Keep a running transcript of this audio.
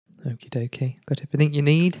Okie dokie. Got everything you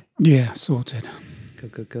need? Yeah, sorted.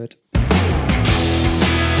 Good.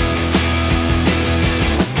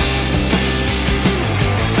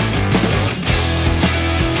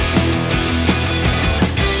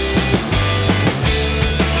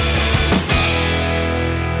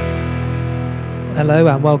 Hello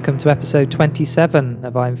and welcome to episode 27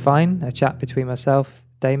 of I'm Fine, a chat between myself,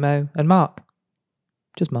 Damo and Mark.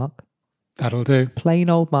 Just Mark. That'll do.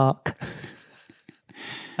 Plain old Mark.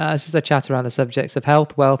 This is a chat around the subjects of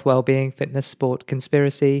health, wealth, well-being, fitness, sport,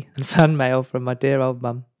 conspiracy and fan mail from my dear old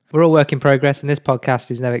mum. We're all work in progress and this podcast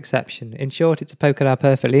is no exception. In short, it's a poke at our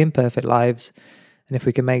perfectly imperfect lives, and if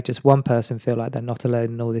we can make just one person feel like they're not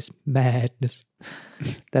alone in all this madness,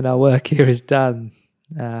 then our work here is done.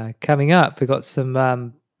 Coming up, we've got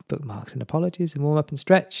some bookmarks and apologies and warm-up and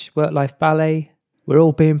stretch, work-life ballet. We're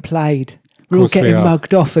all being played. We're all getting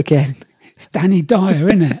mugged off again. It's Danny Dyer,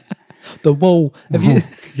 isn't it? The Wall. Have you?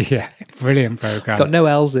 Yeah, brilliant programme. Got no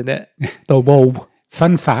L's in it. The Wall.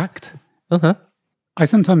 Fun fact. Uh-huh. I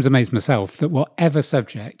sometimes amaze myself that whatever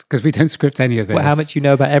subject, because we don't script any of this. Well, how much you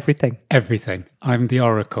know about everything? Everything. I'm the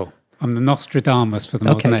oracle. I'm the Nostradamus for the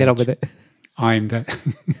modern age. Okay, get on with it. I'm the...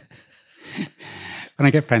 When I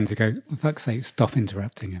get friends who go, for fuck's sake, stop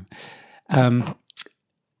interrupting him.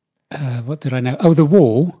 What did I know? Oh, The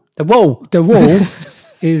Wall. The Wall. The Wall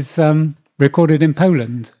is recorded in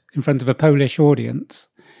Poland in front of a Polish audience.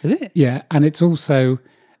 Is it? Yeah, and it's also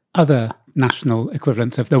other national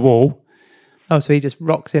equivalents of The Wall. Oh, so he just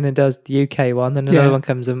rocks in and does the UK one, and another one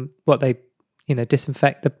comes and they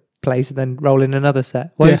disinfect the place and then roll in another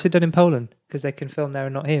set. Why is it done in Poland? Because they can film there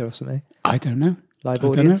and not here or something? I don't know. Live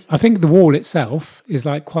audience? I think The Wall itself is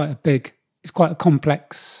like it's quite a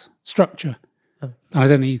complex structure. Oh. And I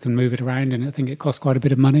don't think you can move it around, and I think it costs quite a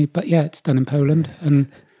bit of money. But yeah, it's done in Poland,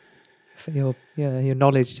 and your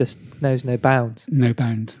knowledge just knows no bounds. No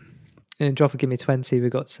bounds. In Drop Give Me 20,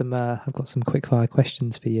 we've got some. I've got some quick fire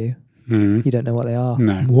questions for you. Mm. You don't know what they are.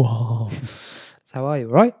 No. Whoa. So how are you?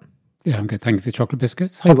 All right? Yeah, I'm good. Thank you for the chocolate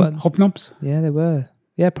biscuits. Hey, Hobnobs. Yeah, they were.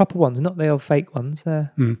 Yeah, proper ones, not the old fake ones.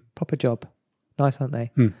 They're proper job. Nice, aren't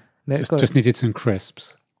they? Just needed some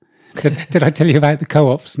crisps. Did I tell you about the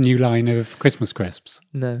Co-op's new line of Christmas crisps?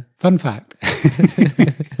 No. Fun fact.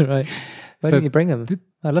 Right. Why didn't you bring them?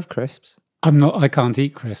 I love crisps. I can't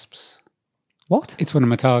eat crisps. What? It's one of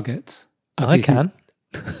my targets. I can.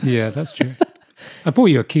 Yeah, that's true. I bought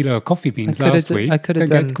you a kilo of coffee beans last week. I could have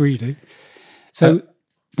done. Get greedy. So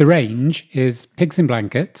the range is pigs in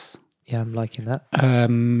blankets. Yeah, I'm liking that.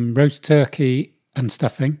 Roast turkey and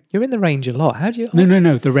stuffing. You're in the range a lot. How do you?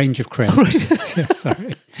 No. The range of crisps. Yeah,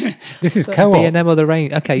 sorry. This is Co-op. B&M or the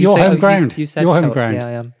range. Okay, your home ground. You said your home Co-op. ground. Yeah,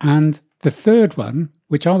 I am. And the third one,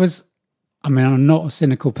 which I'm not a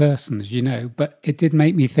cynical person, as you know, but it did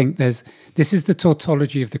make me think this is the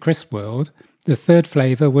tautology of the crisp world. The third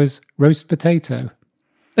flavour was roast potato.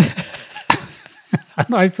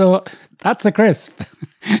 And I thought, that's a crisp.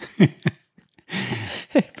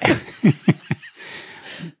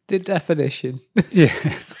 The definition.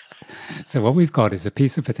 Yes. So what we've got is a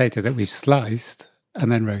piece of potato that we've sliced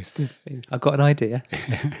and then roasted. I've got an idea.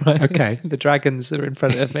 Right. Okay. The dragons are in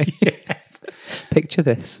front of me. Yes. Picture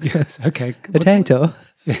this. Yes. Okay. Potato.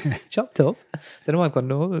 Yeah. Chopped up. Don't know why I've gone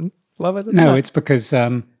northern. Why have I done No, that? it's because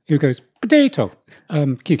who goes, potato?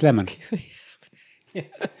 Keith Lemon. Yeah.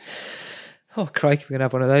 Oh, crikey, we're going to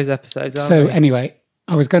have one of those episodes, aren't So we? anyway,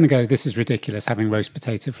 I was going to go, this is ridiculous, having roast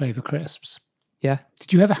potato flavour crisps. Yeah.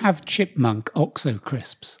 Did you ever have chipmunk OXO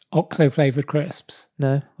crisps? OXO flavoured crisps?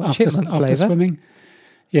 No. What, after flavour? Swimming?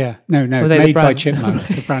 Yeah. No. Were they made the by brand? Chipmunk.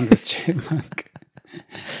 The brand was Chipmunk.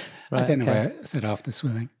 Right, I don't know okay. why I said after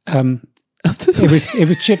swimming. It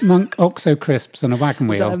was chipmunk OXO crisps on a wagon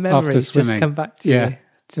wheel Is that a memory after swimming. just come back to you?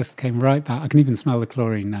 Just came right back. I can even smell the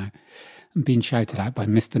chlorine now. I'm being shouted at by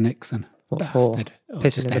Mr. Nixon. What Bastard. for? Or Pissing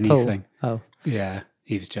just in the anything. pool? Oh. Yeah,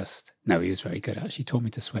 he was very good actually. Taught me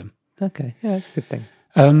to swim. Okay, yeah, that's a good thing.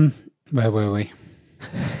 Where were we?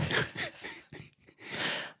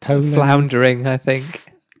 Poland. Floundering, I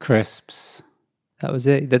think. Crisps. That was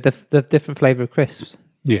it. The different flavour of crisps.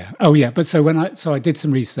 Yeah. Oh, yeah. But so I did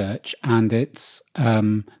some research, and it's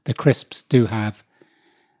the crisps do have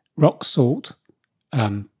rock salt,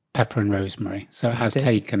 pepper, and rosemary. So it has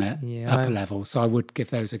taken it up a level. So I would give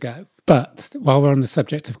those a go. But while we're on the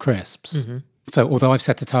subject of crisps, so although I've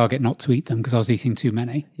set a target not to eat them because I was eating too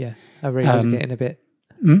many. Yeah, I really was getting a bit.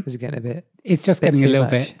 Was getting a bit. It's just getting a little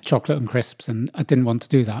much. bit chocolate and crisps, and I didn't want to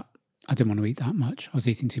do that. I didn't want to eat that much. I was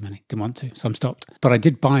eating too many. Didn't want to, so I'm stopped. But I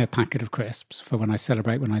did buy a packet of crisps for when I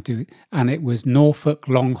celebrate, when I do it, and it was Norfolk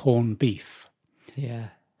Longhorn beef. Yeah.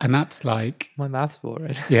 And that's like... My mouth's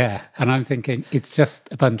watering. Yeah. And I'm thinking, it's just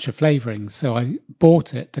a bunch of flavourings. So I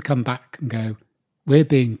bought it to come back and go, we're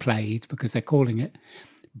being played because they're calling it.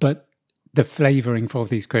 But the flavouring for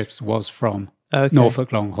these crisps was from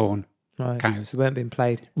Norfolk Longhorn cows. They weren't being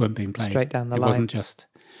played. Weren't being played. Straight down the line. It wasn't just...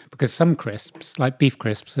 Because some crisps, like beef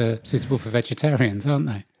crisps, are suitable for vegetarians, aren't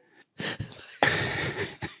they?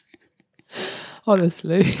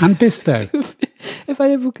 Honestly. And Bisto. If I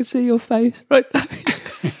ever could see your face right now.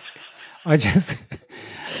 I just...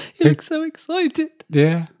 You look so excited.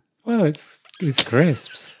 Yeah. Well, it's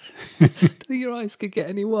crisps. I don't think your eyes could get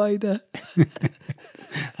any wider.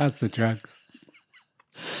 That's the drugs.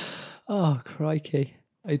 Oh, crikey.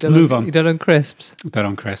 You done Move on. You done on crisps? Done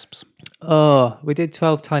on crisps. Oh, we did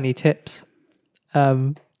 12 tiny tips.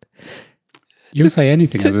 You'll say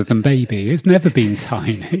anything other than baby. It's never been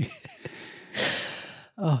tiny.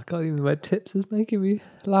 Oh, God, even the word tips is making me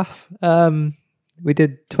laugh. We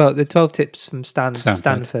did the 12 tips from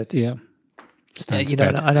Stanford. Yeah. You know,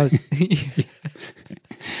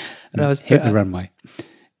 and I was hit the runway.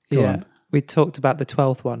 Go on. We talked about the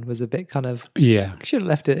 12th one was a bit kind of... Yeah. Should have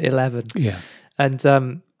left it at 11. Yeah. And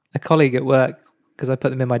a colleague at work, because I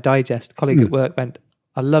put them in my digest, a colleague at work went,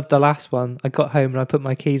 I loved the last one. I got home and I put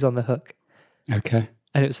my keys on the hook. Okay.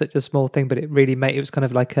 And it was such a small thing, but it really made... It was kind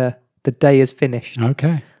of like the day is finished. Okay.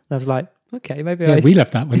 And I was like, okay, maybe we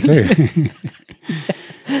love that one too.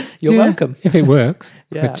 You're welcome. If it works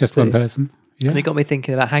Yeah, for just one person. Yeah. And it got me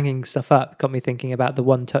thinking about hanging stuff up. Got me thinking about the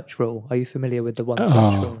one-touch rule. Are you familiar with the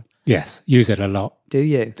one-touch rule? Yes. Use it a lot. Do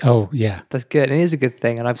you? Oh, yeah. That's good. And it is a good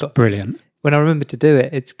thing. And I've got... Brilliant. When I remember to do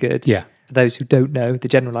it, it's good. Yeah. For those who don't know, the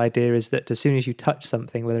general idea is that as soon as you touch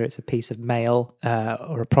something, whether it's a piece of mail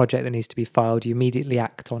or a project that needs to be filed, you immediately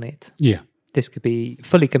act on it. Yeah. This could be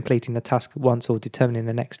fully completing the task at once or determining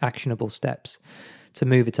the next actionable steps to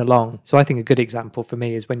move it along. So I think a good example for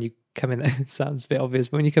me is when you come in, it sounds a bit obvious,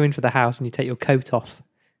 but when you come into the house and you take your coat off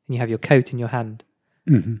and you have your coat in your hand,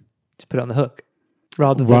 to put it on the hook.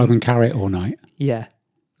 Rather than carry it all night. Yeah.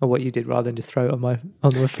 Or what you did, rather than just throw it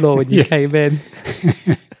on the floor when you came in.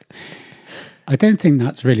 I don't think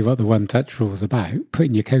that's really what the one-touch rule is about,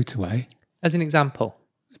 putting your coat away. As an example.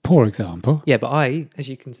 Poor example. Yeah, but as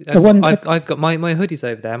you can see, I've got my hoodies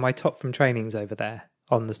over there, my top from training's over there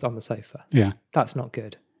on the sofa. Yeah. That's not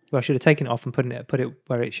good. Well, I should have taken it off and put it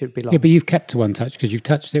where it should belong. Yeah, but you've kept to one touch because you've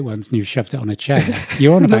touched it once and you've shoved it on a chair.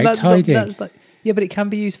 You're on about tidying. Yeah, but it can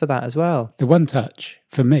be used for that as well. The one touch,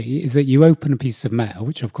 for me, is that you open a piece of mail,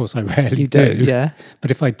 which of course I rarely do. Yeah. But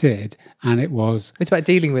if I did, and it was... It's about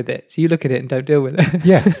dealing with it. So you look at it and don't deal with it.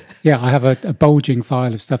 Yeah, I have a bulging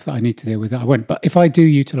file of stuff that I need to deal with that I won't. But if I do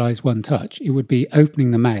utilise one touch, it would be opening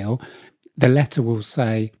the mail. The letter will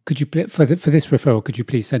say, "Could you for this referral, could you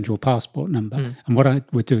please send your passport number?" And what I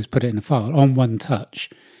would do is put it in a file. On one touch,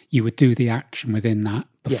 you would do the action within that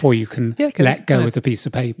before you can let go of the piece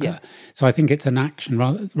of paper. Yes. So I think it's an action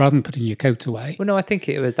rather than putting your coat away. Well, no, I think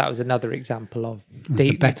that was another example of... It's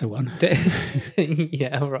a better one.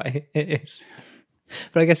 Yeah, all right, it is.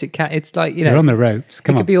 But I guess it can. It's like, You're on the ropes.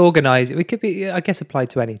 Come on. It could be organised. It could be, I guess, applied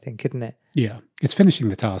to anything, couldn't it? Yeah, it's finishing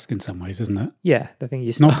the task in some ways, isn't it? Yeah, the thing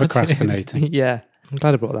you not procrastinating. Yeah, I'm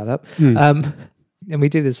glad I brought that up. And we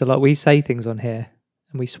do this a lot. We say things on here,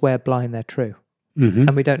 and we swear blind they're true,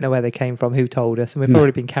 and we don't know where they came from, who told us, and we've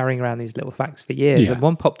already been carrying around these little facts for years. And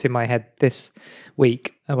one popped in my head this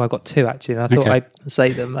week. Oh, I got two actually, and I thought I'd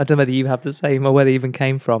say them. I don't know whether you have the same or where they even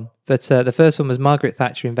came from. But the first one was Margaret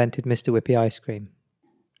Thatcher invented Mr Whippy ice cream.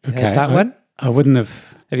 Heard that one? I wouldn't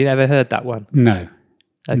have. Have you never heard that one? No.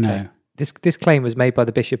 Okay. No. This claim was made by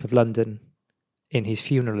the Bishop of London in his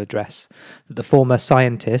funeral address, that the former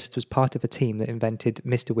scientist was part of a team that invented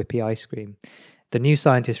Mr Whippy ice cream. The New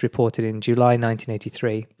Scientist reported in July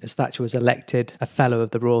 1983, as Thatcher was elected a Fellow of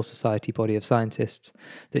the Royal Society Body of Scientists,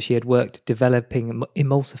 that she had worked developing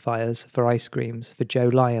emulsifiers for ice creams for Joe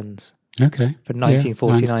Lyons from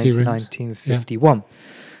 1949 to 1951. Yeah.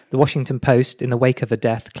 The Washington Post, in the wake of her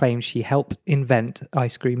death, claimed she helped invent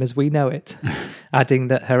ice cream as we know it, adding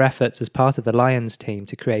that her efforts as part of the Lyons team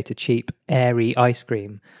to create a cheap, airy ice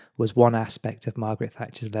cream was one aspect of Margaret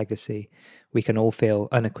Thatcher's legacy we can all feel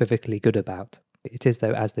unequivocally good about. It is,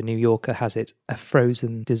 though, as the New Yorker has it, a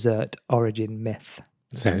frozen dessert origin myth.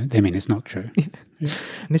 So they mean it's not true. Yeah.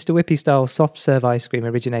 Mr Whippy-style soft-serve ice cream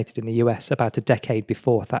originated in the US about a decade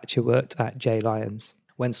before Thatcher worked at J. Lyons.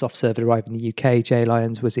 When soft serve arrived in the UK, J.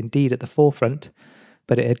 Lyons was indeed at the forefront,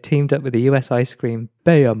 but it had teamed up with the US ice cream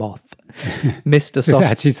Behemoth. Mr. Does it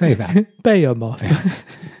actually say that? Behemoth.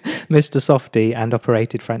 Mr. Softy, and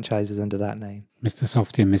operated franchises under that name. Mr.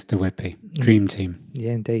 Softy and Mr. Whippy. Dream team.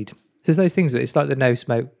 Yeah, indeed. So it's those things, it's like the no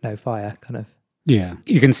smoke, no fire kind of Yeah,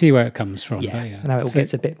 you can see where it comes from. Yeah, but yeah. and how it all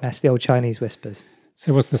gets a bit messy, the old Chinese whispers.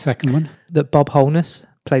 So what's the second one? That Bob Holness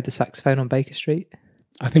played the saxophone on Baker Street.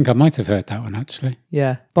 I think I might have heard that one, actually.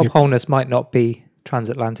 Yeah, Bob Holness might not be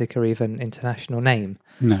transatlantic or even international name.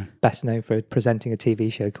 No. Best known for presenting a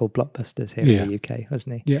TV show called Blockbusters here in the UK,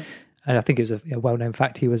 wasn't he? Yeah. And I think it was a well-known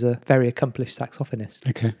fact he was a very accomplished saxophonist.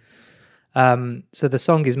 Okay. So the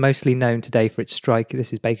song is mostly known today for its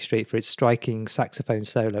this is Baker Street, for its striking saxophone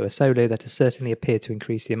solo, a solo that has certainly appeared to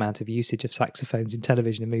increase the amount of usage of saxophones in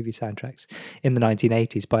television and movie soundtracks in the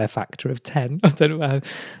 1980s by a factor of 10. I don't know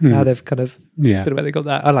how they've kind of, don't know where they got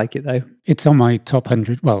that. I like it though. It's on my top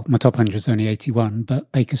 100. Well, my top 100 is only 81, but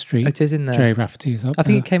Baker Street. It is in there. Jerry Rafferty is up I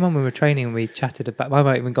think there. it came on when we were training and we chatted about, I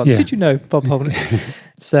might even gone, did you know Bob Holness?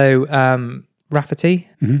 So Rafferty.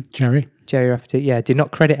 Jerry Rafferty, did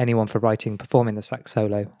not credit anyone for writing and performing the sax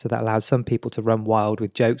solo, so that allowed some people to run wild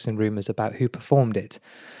with jokes and rumours about who performed it.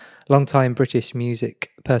 Long-time British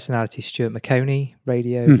music personality Stuart Maconie,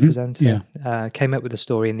 radio presenter, came up with a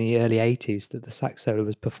story in the early 80s that the sax solo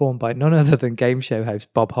was performed by none other than game show host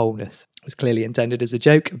Bob Holness. It was clearly intended as a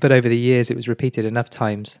joke, but over the years it was repeated enough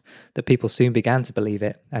times that people soon began to believe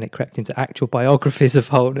it, and it crept into actual biographies of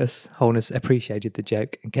Holness. Holness appreciated the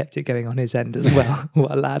joke and kept it going on his end as well.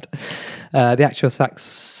 What a lad. The actual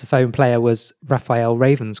saxophone player was Raphael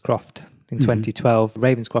Ravenscroft. In 2012,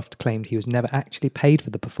 Ravenscroft claimed he was never actually paid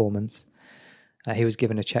for the performance. He was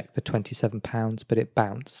given a cheque for £27, but it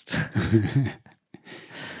bounced.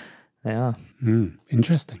 They are.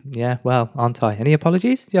 Interesting. Yeah, well, aren't I? Any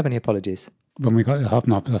apologies? Do you have any apologies? When we got the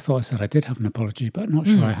hobnobs, I thought I said I did have an apology, but I'm not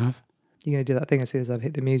sure I have. You're going to do that thing as soon as I've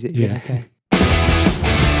hit the music? Yeah. Okay.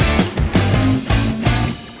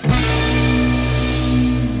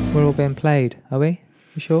 We're all being played, are we?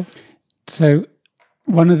 You sure? So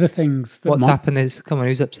one of the things that what's happened is, come on,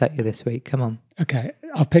 who's upset you this week? Come on. Okay,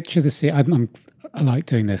 I'll picture the scene. I like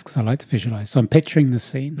doing this because I like to visualize. So I'm picturing the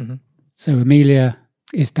scene. So Amelia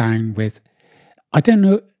is down with, I don't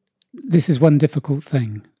know, this is one difficult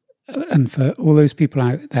thing. And for all those people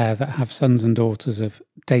out there that have sons and daughters of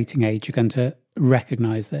dating age, you're going to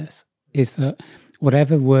recognize this, is that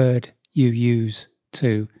whatever word you use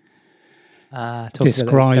to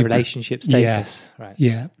describe the relationship status. Yes, right.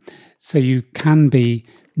 Yeah. So you can be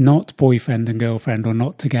not boyfriend and girlfriend or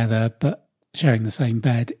not together, but sharing the same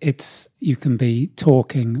bed. You can be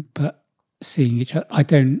talking, but seeing each other.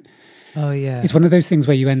 Oh, yeah. It's one of those things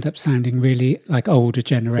where you end up sounding really like older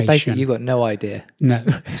generation. So basically, you've got no idea. No.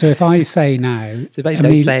 So if I say now... So basically,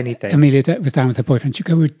 don't say anything. Amelia was down with her boyfriend. You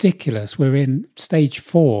go, ridiculous. We're in stage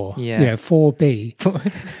 4. Yeah. 4B.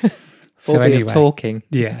 4B of talking.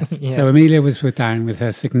 Yes. Yeah. So Amelia was down with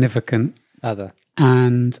her significant other.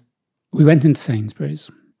 And we went into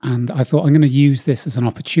Sainsbury's. And I thought, I'm going to use this as an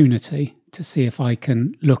opportunity to see if I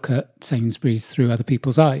can look at Sainsbury's through other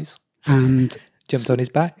people's eyes. And... Jumped on his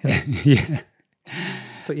back? Yeah.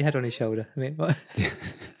 Put your head on his shoulder. I mean, what?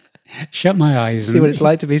 Shut my eyes. See what it's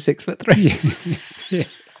like to be 6'3". Yeah.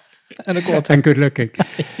 And a quarter. And good looking.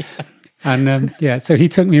 And so he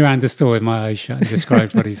took me around the store with my eyes shut and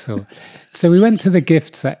described what he saw. So we went to the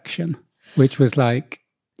gift section, which was like,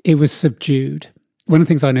 it was subdued. One of the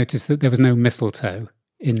things I noticed that there was no mistletoe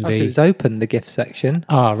in the... So it was open, the gift section.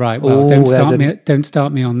 Ah, right. Well, don't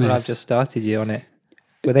start me on this. Well, I've just started you on it.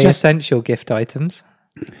 Were they essential gift items?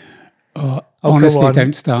 Honestly,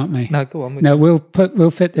 don't start me. No, go on. No,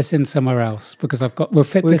 we'll fit this in somewhere else because we'll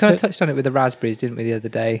fit this. We kind of touched on it with the raspberries, didn't we, the other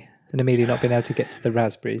day? And Amelia not being able to get to the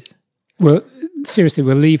raspberries. Well, seriously,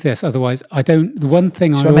 we'll leave this. Otherwise, the one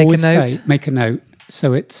thing I always say, make a note.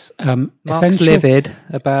 So it's Mark's essential, livid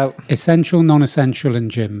about essential, non-essential,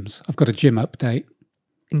 and gyms. I've got a gym update.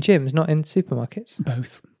 In gyms, not in supermarkets?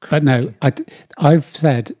 Both. But no, I've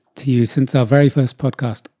said to you since our very first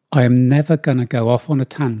podcast, I am never going to go off on a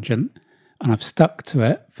tangent, and I've stuck to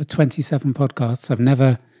it for 27 podcasts.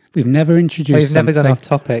 We've never introduced you've never gone off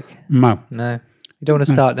topic? No. You don't want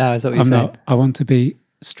to start now, is that what you're saying? I want to be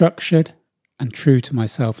structured and true to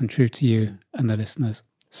myself and true to you and the listeners.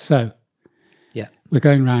 So, yeah, we're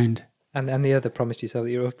going round. And the other promised yourself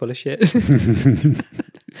that you're all full of shit.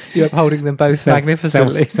 You're upholding them both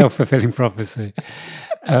magnificently. Self-fulfilling prophecy.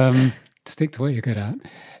 Stick to what you're good at.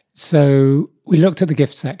 So we looked at the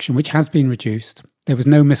gift section, which has been reduced. There was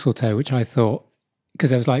no mistletoe, which I thought, because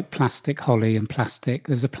there was like plastic holly and plastic.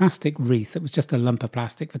 There was a plastic wreath that was just a lump of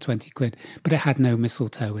plastic for 20 quid, but it had no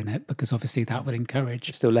mistletoe in it because obviously that would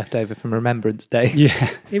encourage. Still left over from Remembrance Day. Yeah,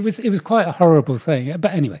 it was quite a horrible thing.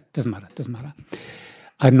 But anyway, doesn't matter.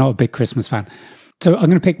 I'm not a big Christmas fan. So I'm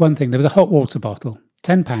going to pick one thing. There was a hot water bottle,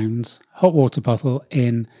 £10, hot water bottle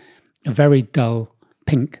in a very dull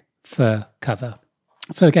pink fur cover.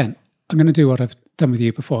 So again, I'm going to do what I've done with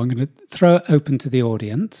you before. I'm going to throw it open to the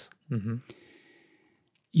audience. Mm-hmm.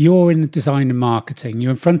 You're in design and marketing.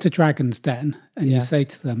 You're in front of Dragon's Den and you say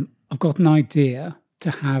to them, I've got an idea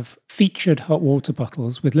to have featured hot water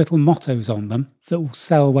bottles with little mottos on them that will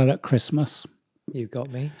sell well at Christmas. You got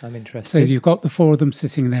me. I'm interested. So you've got the four of them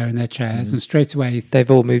sitting there in their chairs and straight away... They've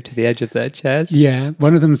all moved to the edge of their chairs. Yeah.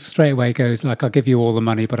 One of them straight away goes like, I'll give you all the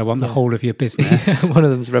money, but I want the whole of your business. One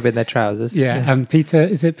of them's rubbing their trousers. Yeah. And Peter,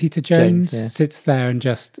 is it Peter Jones? Sits there and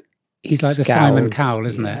just... He's like the Simon Cowell,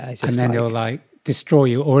 isn't it? And then he'll like destroy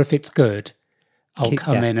you. Or if it's good, I'll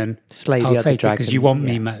come in and slay I'll the take other it because you want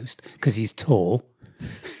me most because he's tall.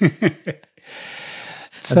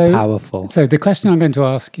 So powerful. So the question I'm going to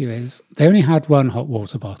ask you is, they only had one hot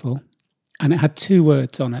water bottle and it had 2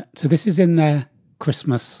 words on it. So this is in their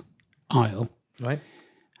Christmas aisle. Right.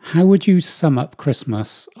 How would you sum up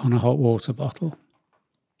Christmas on a hot water bottle?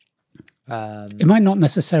 It might not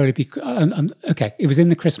necessarily be... okay, it was in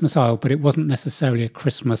the Christmas aisle, but it wasn't necessarily a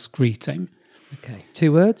Christmas greeting. Okay.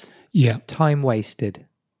 2 words? Yeah. Time wasted.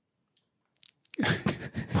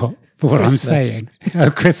 What? For what I'm saying. Oh,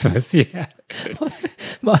 Christmas, yeah.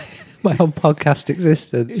 my whole podcast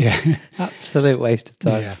existence. Yeah. Absolute waste of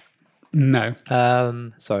time. Yeah.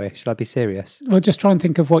 No. Sorry, should I be serious? Well, just try and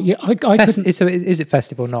think of what you... I couldn't... So is it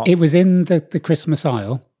festive or not? It was in the Christmas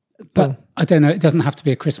aisle, but I don't know, it doesn't have to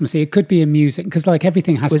be a Christmassy. It could be a music, because like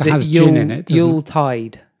everything has gin in it,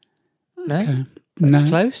 Yuletide? No? Okay. No.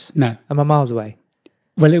 Close? No. Am I miles away?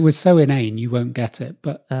 Well, it was so inane you won't get it,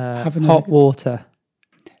 but... hot water.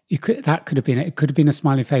 That could have been it. It could have been a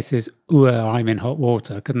smiley faces, ooh, I'm in hot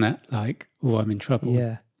water, couldn't it? Like, ooh, I'm in trouble.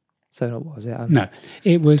 Yeah. So what was it? No,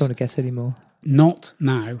 it was... I don't want to guess anymore. Not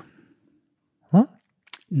now. What?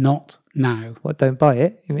 Not now. What, don't buy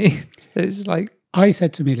it, you mean? It's like... I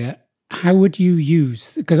said to Amelia, how would you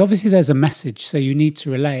use... Because obviously there's a message, so you need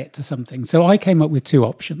to relay it to something. So I came up with 2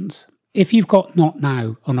 options. If you've got not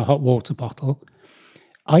now on a hot water bottle,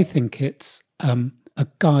 I think it's a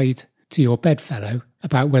guide to your bedfellow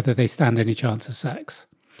about whether they stand any chance of sex.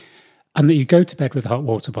 And that you go to bed with a hot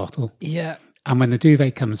water bottle. Yeah. And when the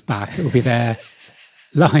duvet comes back, it will be there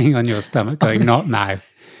lying on your stomach going, not now.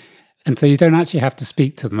 And so you don't actually have to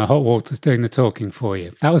speak to them. The hot water's doing the talking for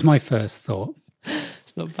you. That was my first thought.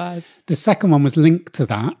 It's not bad. The second one was linked to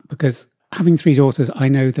that because having 3 daughters, I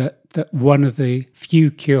know that one of the few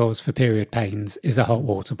cures for period pains is a hot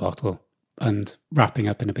water bottle. And wrapping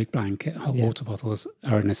up in a big blanket, hot water bottles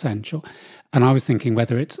are an essential. And I was thinking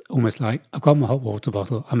whether it's almost like, I've got my hot water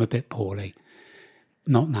bottle, I'm a bit poorly.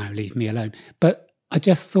 Not now, leave me alone. But I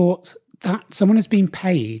just thought that someone has been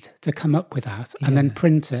paid to come up with that and then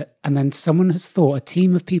print it. And then someone has thought, a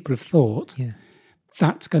team of people have thought,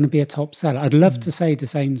 that's going to be a top seller. I'd love to say to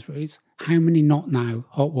Sainsbury's, how many not now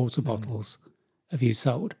hot water bottles have you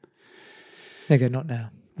sold? They go, not now.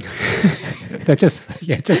 They're just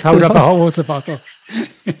hold up a hot water bottle.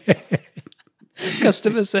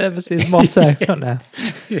 Customer services motto. Not now.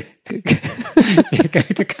 You go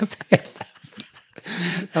to customer.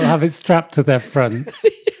 They'll have it strapped to their fronts.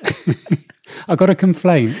 I got a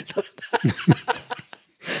complaint.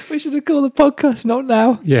 We should have called the podcast Not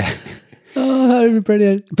Now. Yeah. Oh, that would be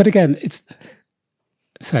brilliant. But again,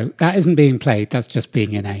 so that isn't being played. That's just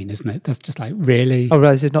being inane, isn't it? That's just like, really. Oh,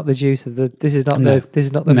 right. This is not the juice of the. This is not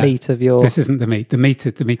the meat of your. This isn't the meat. The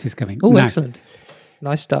meat is coming. Oh, excellent!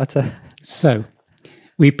 Nice starter. So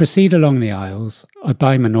we proceed along the aisles. I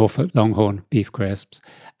buy my Norfolk Longhorn beef crisps,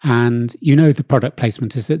 and you know the product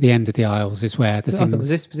placement is at the end of the aisles is where the things. Was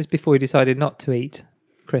this before you decided not to eat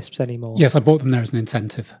crisps anymore? Yes, I bought them there as an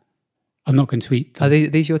incentive. I'm not going to eat them. Are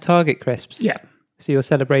these your target crisps? Yeah. So you're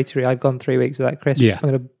celebratory. I've gone 3 weeks without crisps. Yeah. I'm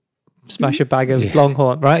going to smash a bag of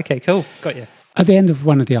Longhorn. Right, okay, cool. Got you. At the end of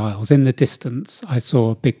one of the aisles, in the distance, I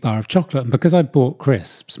saw a big bar of chocolate. And because I bought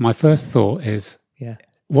crisps, my first thought is,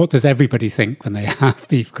 what does everybody think when they have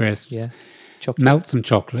beef crisps? Yeah. Chocolate. Melt some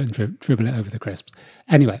chocolate and dribble it over the crisps.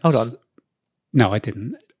 Anyway. Hold on. No, I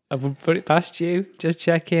didn't. I would put it past you. Just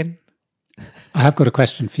check in. I have got a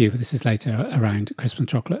question for you, but this is later around crisp and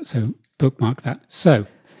chocolate. So bookmark that. So...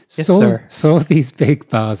 Yes, sir. Saw these big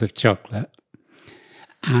bars of chocolate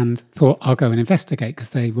and thought I'll go and investigate because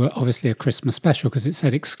they were obviously a Christmas special because it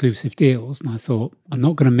said exclusive deals. And I thought, I'm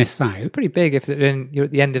not going to miss out. They're pretty big if you're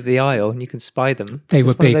at the end of the aisle and you can spy them. They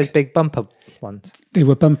were big. One of those big bumper ones. They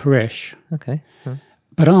were bumperish. Okay.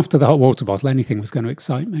 But after the hot water bottle, anything was going to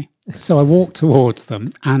excite me. So I walked towards them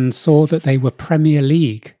and saw that they were Premier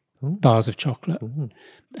League bars of chocolate. Ooh.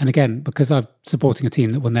 And again, because I'm supporting a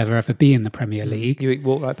team that will never ever be in the Premier League, you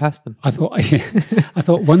walk right past them. I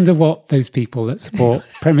thought, wonder what those people that support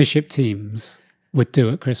Premiership teams would do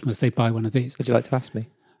at Christmas. They'd buy one of these. Would you like to ask me?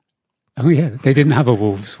 Oh, yeah. They didn't have a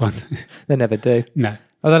Wolves one. They never do. No.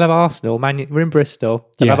 Oh, they'll have Arsenal. We're in Bristol.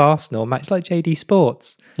 They'll Yeah. have Arsenal. It's like JD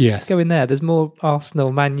Sports. Yes. Go in there. There's more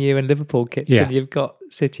Arsenal, Man U and Liverpool kits Yeah. than you've got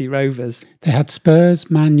City Rovers. They had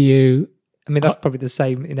Spurs, Man U. I mean, that's probably the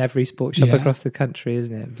same in every sports shop Yeah. across the country,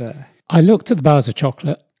 isn't it? But I looked at the bars of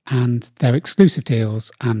chocolate and their exclusive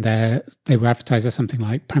deals, and they were advertised as something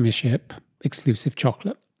like Premiership exclusive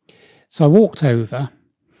chocolate. So I walked over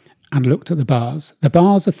and looked at the bars. The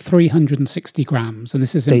bars are 360 grams, and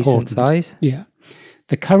this is important. decent size. Yeah.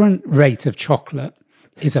 The current rate of chocolate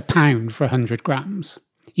is £1 for 100 grams.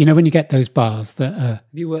 You know when you get those bars that are... Have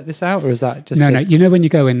you worked this out, or is that just... No. You know when you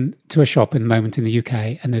go into a shop in the moment in the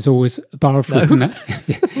UK and there's always a bar of fruit in there?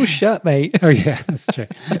 Oh, shut, mate. Oh, yeah, that's true.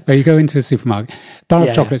 Well, you go into a supermarket, bar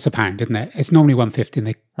Yeah, of chocolate's £1, isn't it? It's normally 1.50 and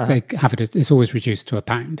they have it, it's always reduced to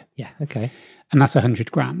 £1. Yeah, okay. And that's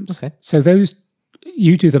 100 grams. Okay. So those,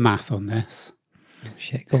 you do the math on this. Oh,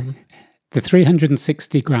 shit, go on. The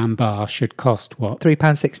 360 gram bar should cost what?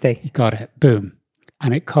 £3.60. You got it. Boom.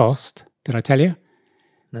 And it cost, did I tell you?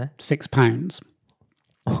 No. £6.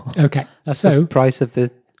 Okay. That's so the price of the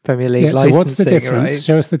Premier League so licensing, what's the difference? right?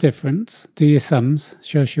 Show us the difference. Do your sums.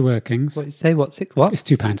 Show us your workings. What did you say? What? It's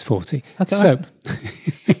 £2.40. Okay. So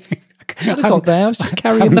I got there. I was just I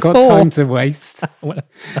carrying haven't the got four. time to waste.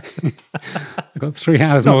 I've got 3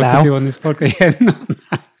 hours Not more now. to do on this podcast.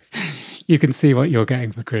 You can see what you're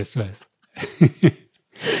getting for Christmas.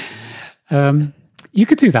 You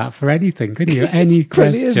could do that for anything, couldn't you? Any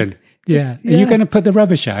brilliant. question. Yeah. Are Yeah. you going to put the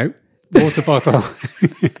rubbish out? Water bottle.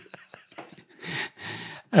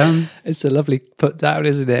 It's a lovely put down,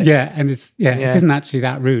 isn't it? Yeah, and it Yeah. isn't actually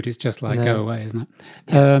that rude. It's just like, No. go away, isn't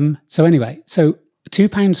it? So anyway, so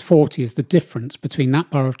 £2.40 is the difference between that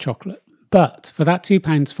bar of chocolate. But for that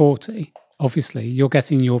 £2.40, obviously, you're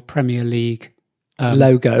getting your Premier League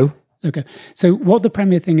Logo. Okay. So what the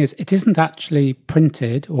Premier thing is, it isn't actually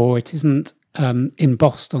printed or it isn't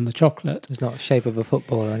embossed on the chocolate. It's not the shape of a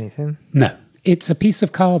football or anything. No. It's a piece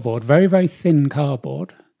of cardboard, very, very thin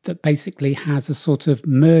cardboard, that basically has a sort of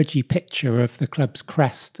mergy picture of the club's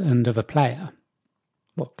crest and of a player.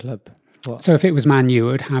 What club? What? So if it was Man U,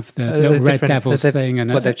 it would have the little Red Devils thing. And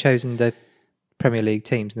they've chosen the Premier League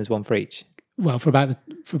teams, and there's one for each. Well, for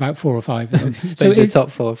about 4 or 5 of them. So the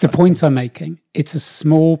top four. The point I'm making, it's a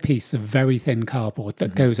small piece of very thin cardboard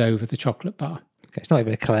that goes over the chocolate bar. Okay, it's not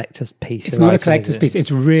even a collector's piece. It's of not a item, collector's is it? piece.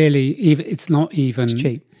 It's really even. It's not even. It's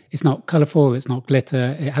cheap. It's not colourful. It's not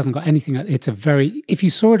glitter. It hasn't got anything. It's a very. If you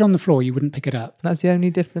saw it on the floor, you wouldn't pick it up. That's the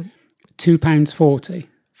only difference. £2.40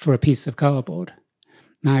 for a piece of cardboard.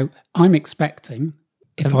 Now I'm expecting,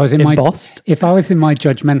 if I was in Embossed. my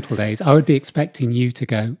judgmental days, I would be expecting you to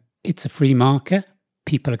go, it's a free market.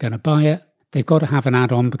 People are going to buy it. They've got to have an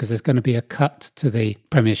add-on because there's going to be a cut to the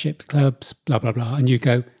Premiership clubs, blah, blah, blah. And you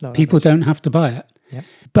go, people don't have to buy it. Yep.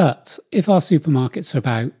 But if our supermarkets are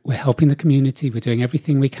about, we're helping the community, we're doing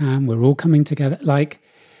everything we can, we're all coming together. Like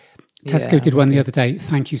Tesco did one the other day.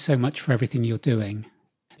 Thank you so much for everything you're doing.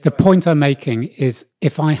 The point I'm making is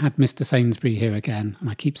if I had Mr. Sainsbury here again, and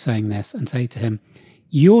I keep saying this, and say to him,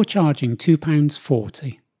 you're charging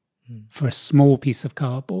 £2.40 for a small piece of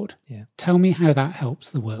cardboard. Yeah. Tell me how that helps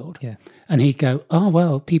the world. Yeah. And he'd go, oh,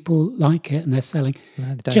 well, people like it and they're selling.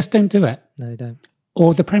 No, they don't. Just don't do it. No, they don't.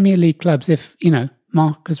 Or the Premier League clubs, if,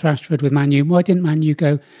 Marcus Rashford with Man U, why didn't Man U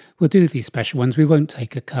go, we'll do these special ones, we won't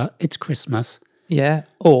take a cut, it's Christmas. Yeah.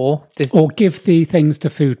 Or this. Or give the things to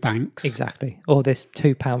food banks. Exactly. Or this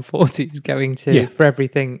 £2.40 is going to, for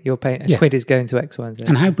everything you're paying, a quid is going to X, Y, and Z.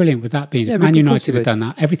 And how brilliant would that be? Yeah, if Man of course United it had would. done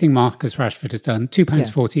that, everything Marcus Rashford has done,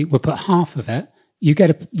 £2.40, we'll put half of it, you get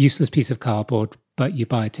a useless piece of cardboard, but you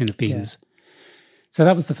buy a tin of beans. So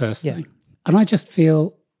that was the first thing. And I just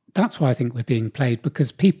feel that's why I think we're being played,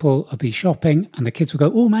 because people will be shopping and the kids will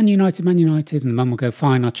go, oh, Man United, and the mum will go,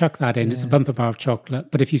 fine, I'll chuck that in. It's a bumper bar of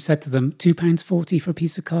chocolate. But if you said to them, £2.40 for a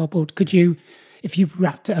piece of cardboard, could you, if you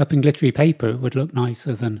wrapped it up in glittery paper, it would look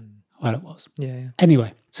nicer than, well, it was. Yeah.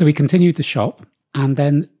 Anyway, so we continued the shop. And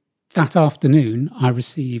then that afternoon, I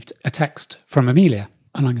received a text from Amelia.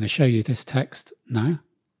 And I'm going to show you this text now.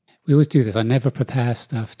 We always do this. I never prepare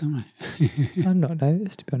stuff, don't I? I've not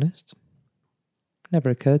noticed, to be honest. Never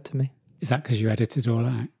occurred to me. Is that because you edited it all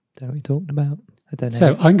out? Don't know what you're talking about. I don't know.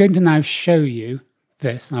 So I'm going to now show you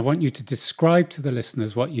this, and I want you to describe to the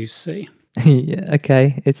listeners what you see. Yeah,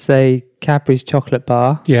 okay. It's a Cadbury's chocolate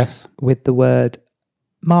bar Yes. with the word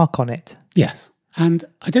Mark on it. Yes. And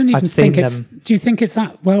I don't even I've think seen it's... them. Do you think it's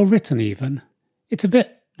that well written even? It's a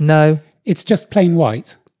bit... No. It's just plain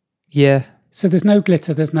white. Yeah. So there's no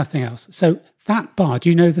glitter, there's nothing else. So that bar, do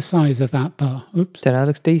you know the size of that bar? Oops. Don't know. It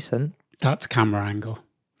looks decent. That's camera angle.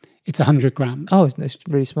 It's 100 grams. Oh, it's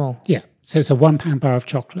really small. Yeah. So it's a £1 bar of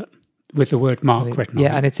chocolate with the word Mark written on it.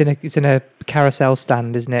 Yeah, and it's in a carousel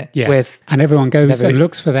stand, isn't it? Yes. And everyone goes and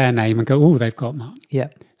looks for their name and go, oh, they've got Mark. Yeah.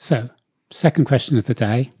 So, second question of the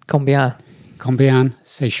day. Combien? Combien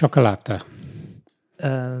c'est chocolate?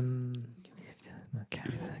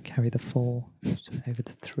 Carry the 4 over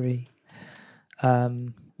the 3.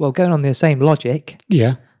 Well, going on the same logic,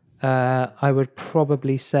 yeah, I would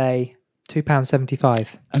probably say £2.75.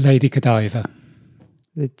 A lady Godiva.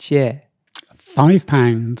 Legit.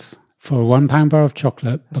 £5 for a £1 bar of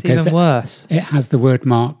chocolate. That's even worse. It has the word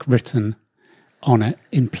Mark written on it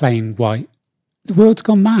in plain white. The world's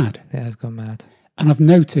gone mad. It has gone mad. And I've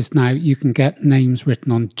noticed now you can get names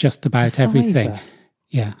written on just about everything.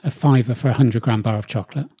 Yeah, a £5 for a 100-gram bar of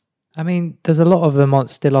chocolate. I mean, there's a lot of them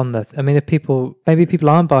still on the... I mean, maybe people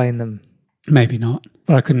aren't buying them. Maybe not.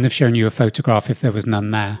 But I couldn't have shown you a photograph if there was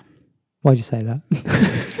none there. Why'd you say that?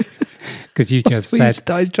 Because you just said... You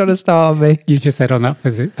started trying to start on me. You just said on that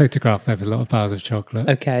photograph there was a lot of bars of chocolate.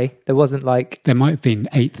 Okay, there wasn't like... There might have been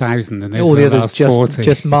 8,000 and all the others just 40.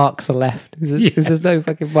 Just marks are left. Because there's no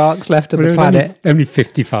fucking marks left on the planet. Only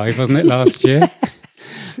 55, wasn't it, last year?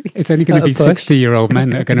 It's only going to be 60-year-old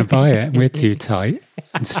men that are going to buy it, and we're too tight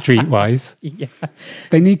and streetwise. Yeah.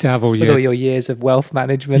 They need to have all your years of wealth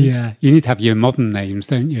management. Yeah, you need to have your modern names,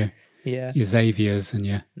 don't you? Yeah. Your Xaviers and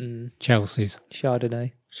your Chelseas.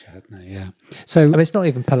 Chardonnay, yeah. So, I mean, it's not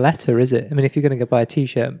even per letter, is it? I mean, if you're going to go buy a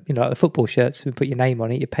T-shirt, like the football shirts, and put your name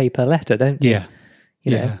on it, you pay per letter, don't you? Yeah.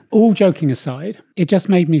 You know? All joking aside, it just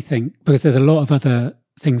made me think, because there's a lot of other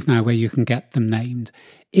things now where you can get them named.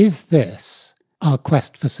 Is this our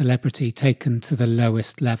quest for celebrity taken to the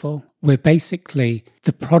lowest level, where basically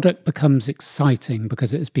the product becomes exciting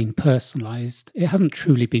because it has been personalised? It hasn't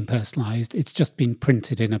truly been personalised. It's just been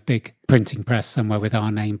printed in a big printing press somewhere with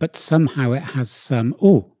our name, but somehow it has some,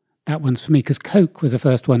 that one's for me, because Coke were the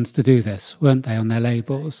first ones to do this, weren't they, on their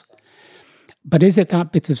labels? But is it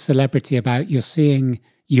that bit of celebrity about you're seeing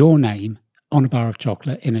your name on a bar of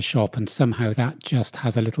chocolate in a shop and somehow that just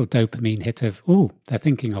has a little dopamine hit of, they're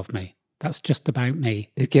thinking of me. That's just about me.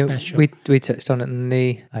 It's special. We touched on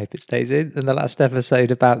it I hope it stays in the last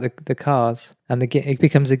episode about the cars. And it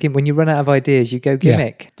becomes a gimmick. When you run out of ideas, you go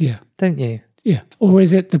gimmick. Yeah. Don't you? Yeah. Or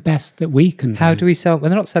is it the best that we can do? How do we sell...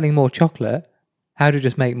 When they're not selling more chocolate, how do we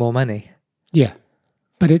just make more money? Yeah.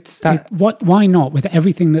 But why not? With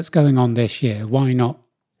everything that's going on this year, why not?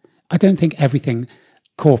 I don't think everything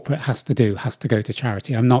corporate has to go to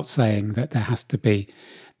charity. I'm not saying that there has to be.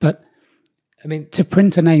 But... I mean, to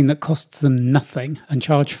print a name that costs them nothing and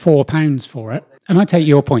charge £4 for it. And I take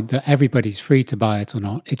your point that everybody's free to buy it or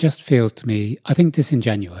not. It just feels to me, I think,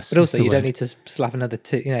 disingenuous. But also, you don't need to slap another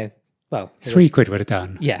 £2. £3 would have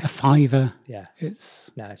done. Yeah. A £5. Yeah.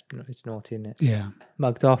 It's naughty, isn't it? Yeah.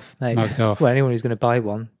 Mugged off, mate. Mugged off. Well, anyone who's going to buy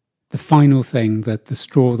one. The final thing, the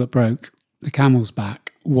straw that broke the camel's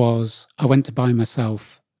back, was I went to buy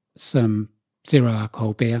myself some zero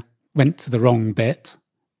alcohol beer. Went to the wrong bit,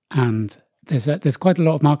 and there's quite a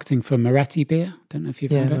lot of marketing for Moretti beer. Don't know if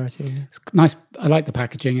you've heard Moretti, it. Yeah, it's nice. I like the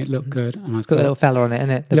packaging. It looked good. And it's got a little fella on it, isn't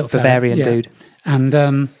it? The little Bavarian dude.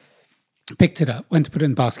 And picked it up, went to put it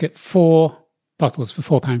in the basket. 4 bottles for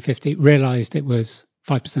 £4.50. Realised it was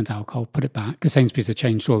 5% alcohol. Put it back, because Sainsbury's have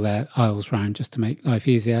changed all their aisles round just to make life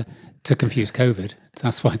easier, to confuse COVID.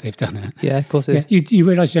 That's why they've done it. Yeah, of course it is. You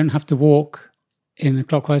realise you don't have to walk in the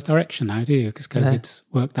clockwise direction now, do you? Because COVID's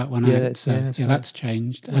worked that one out. That's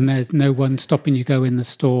changed. Yeah. And there's no one stopping you go in the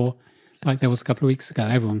store like there was a couple of weeks ago.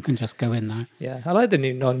 Everyone can just go in now. Yeah, I like the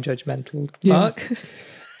new non-judgmental mark.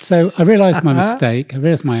 So I realised my mistake. I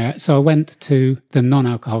realised my error. So I went to the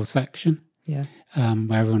non-alcohol section. Yeah.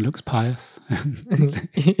 Where everyone looks pious.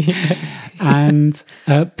 And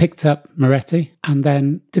picked up Moretti, and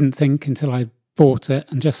then didn't think until I bought it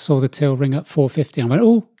and just saw the till ring up £4.50. I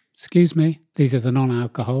went, excuse me, these are the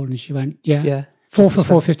non-alcohol. And she went, yeah. 4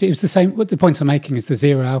 for £4.50. It was the same. What the point I'm making is the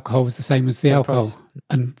zero alcohol was the same as the alcohol. Price.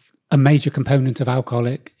 And a major component of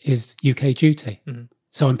alcoholic is UK duty. Mm-hmm.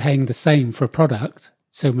 So I'm paying the same for a product.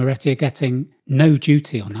 So Moretti are getting no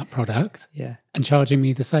duty on that product and charging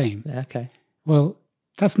me the same. Yeah, okay. Well,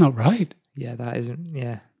 that's not right. Yeah, that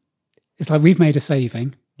isn't, It's like we've made a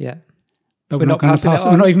saving. Yeah. But we're not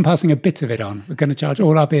even passing a bit of it on. We're going to charge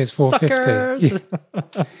all our beers £4.50.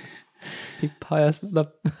 Yeah. You pious.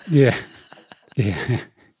 Yeah.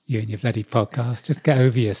 You and your bloody podcast. Just get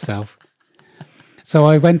over yourself. So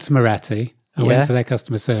I went to Moretti. I went to their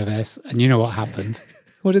customer service, and you know what happened?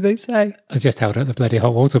 What did they say? I just held out the bloody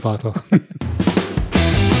hot water bottle.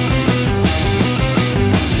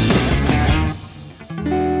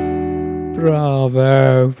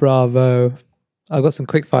 Bravo. I've got some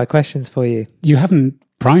quick fire questions for you. You haven't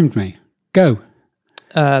primed me. Go.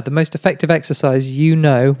 The most effective exercise you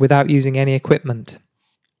know without using any equipment?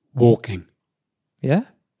 Walking. Yeah?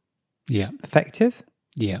 Yeah. Effective?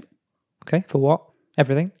 Yeah. Okay, for what?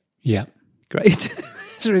 Everything? Yeah. Great.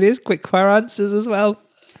 It really is quick fire answers as well.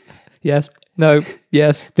 Yes. No.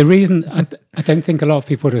 Yes. The reason I don't think a lot of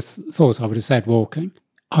people would have thought I would have said walking.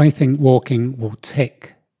 I think walking will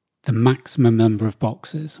tick the maximum number of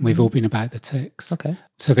boxes. We've all been about the ticks. Okay.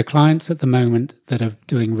 So the clients at the moment that are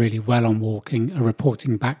doing really well on walking are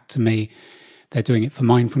reporting back to me. They're doing it for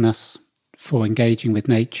mindfulness, for engaging with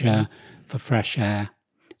nature, for fresh air.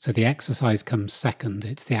 So the exercise comes second.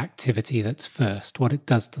 It's the activity that's first. What it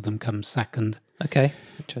does to them comes second. Okay.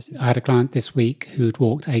 Interesting. I had a client this week who'd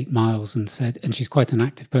walked 8 miles and said, and she's quite an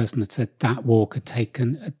active person, had said that walk had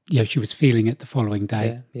taken, she was feeling it the following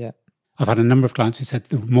day. Yeah. I've had a number of clients who said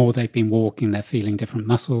the more they've been walking, they're feeling different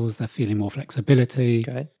muscles, they're feeling more flexibility.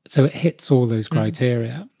 Great. So it hits all those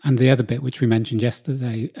criteria. And the other bit, which we mentioned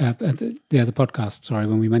yesterday, the other podcast,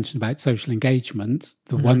 when we mentioned about social engagement,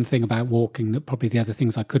 the one thing about walking that probably the other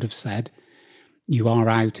things I could have said, you are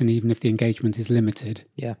out, and even if the engagement is limited,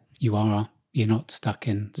 you're not stuck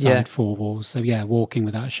inside four walls. So walking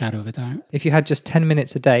without a shadow of a doubt. If you had just 10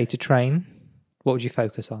 minutes a day to train, what would you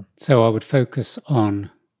focus on? So I would focus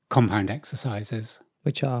on compound exercises,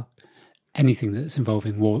 which are anything that's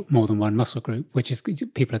involving more than one muscle group, which is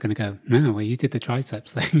people are going to go, no, well, you did the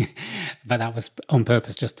triceps thing, but that was on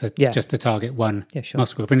purpose just to target one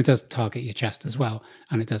muscle group, and it does target your chest as well,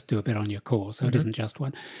 and it does do a bit on your core, so it isn't just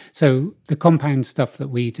one. So the compound stuff that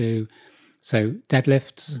we do, so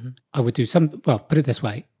deadlifts, I would do put it this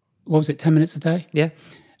way, what was it, 10 minutes a day? Yeah.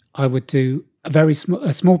 I would do a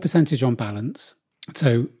small percentage on balance,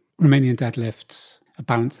 so Romanian deadlifts, a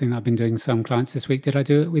balance thing that I've been doing some clients this week. Did I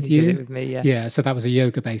do it with you? Did it with me, yeah. Yeah, so that was a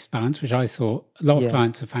yoga-based balance, which I thought a lot of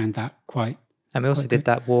clients have found that quite. And we also did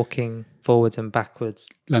that walking forwards and backwards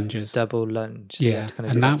lunges, double lunge. Yeah, kind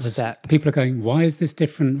of and that was step. People are going, why is this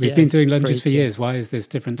different? We've been doing lunges for years. Why is this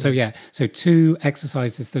different? So so 2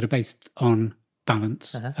 exercises that are based on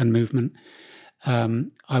balance and movement.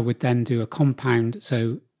 I would then do a compound.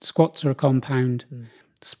 So squats are a compound.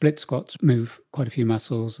 Split squats move quite a few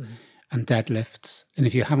muscles. And deadlifts. And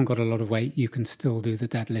if you haven't got a lot of weight, you can still do the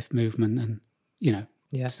deadlift movement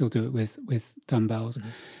and, still do it with dumbbells.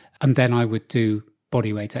 And then I would do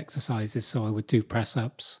body weight exercises. So I would do press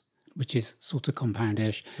ups, which is sort of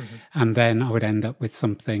compound-ish. And then I would end up with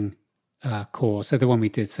something core. So the one we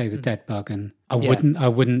did, say the dead bug, and I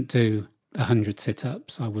wouldn't do 100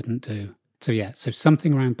 sit-ups. I wouldn't do. So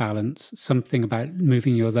something around balance, something about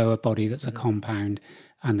moving your lower body that's a compound,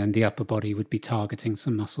 and then the upper body would be targeting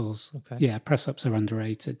some muscles. Okay. Yeah, press-ups are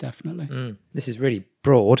underrated, definitely. This is really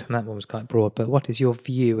broad, and that one was quite broad, but what is your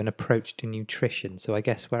view and approach to nutrition? So I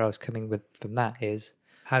guess where I was coming from that is,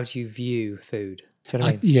 how do you view food? Do you know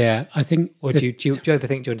what I mean? I think... Or do you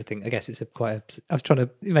overthink, do you underthink? I guess it's I was trying to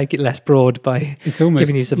make it less broad by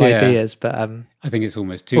giving you some ideas, but... I think it's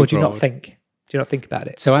almost too broad. Or do you not think? Do you not think about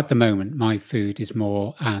it? So at the moment, my food is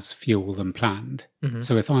more as fuel than planned.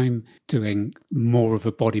 So if I'm doing more of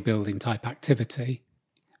a bodybuilding type activity,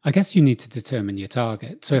 I guess you need to determine your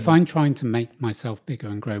target. So if I'm trying to make myself bigger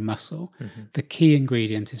and grow muscle, the key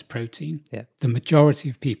ingredient is protein. Yeah. The majority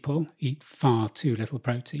of people eat far too little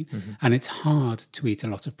protein, and it's hard to eat a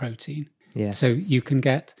lot of protein. Yeah. So you can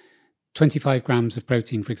get 25 grams of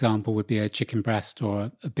protein, for example, would be a chicken breast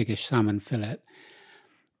or a biggish salmon fillet.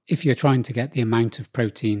 If you're trying to get the amount of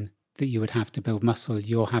protein that you would have to build muscle,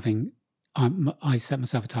 you're having, I set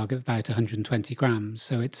myself a target of about 120 grams.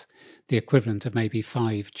 So it's the equivalent of maybe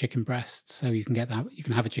 5 chicken breasts. So you can get that, you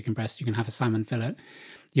can have a chicken breast, you can have a salmon fillet.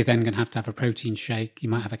 You're then going to have a protein shake. You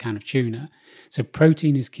might have a can of tuna. So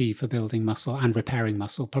protein is key for building muscle and repairing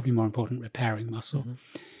muscle, probably more important, repairing muscle.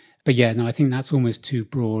 But I think that's almost too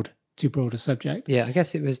broad a subject. Yeah, I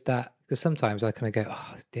guess it was that, because sometimes I kind of go,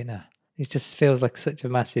 it's dinner. It just feels like such a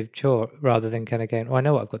massive chore, rather than kind of going, I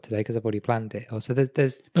know what I've got today because I've already planned it. So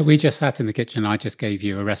there's. But we just sat in the kitchen. I just gave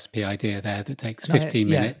you a recipe idea there that takes 15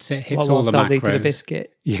 minutes. It hits all the macros. I was eating a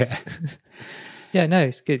biscuit. Yeah. Yeah, no,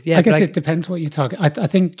 it's good. Yeah, I guess it depends what you target. I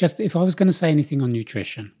think just if I was going to say anything on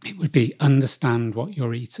nutrition, it would be understand what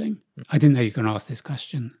you're eating. I didn't know you were going to ask this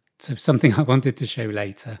question. So something I wanted to show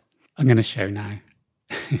later, I'm going to show now.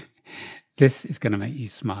 This is going to make you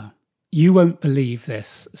smile. You won't believe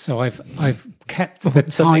this. So I've kept the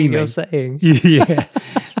timing. You're saying. Yeah.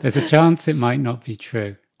 There's a chance it might not be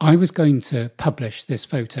true. I was going to publish this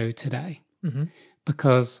photo today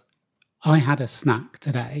because I had a snack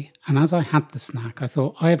today. And as I had the snack, I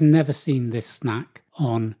thought, I have never seen this snack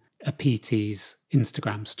on a PT's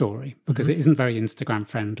Instagram story because it isn't very Instagram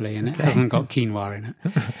friendly and it hasn't got quinoa in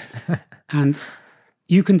it. And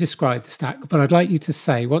you can describe the snack, but I'd like you to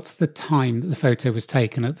say what's the time that the photo was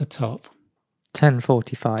taken at the top.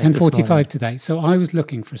 10:45. 10:45 today. So I was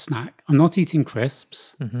looking for a snack. I'm not eating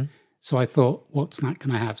crisps. So I thought, what snack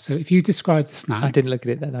can I have? So if you describe the snack. I didn't look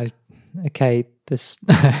at it then. This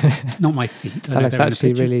not my feet. Oh, that's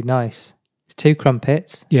actually really nice. It's 2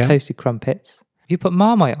 crumpets, toasted crumpets. You put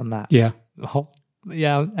Marmite on that. Yeah. Oh,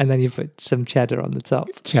 yeah, and then you put some cheddar on the top.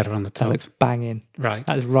 Cheddar on the top. That looks banging. Right.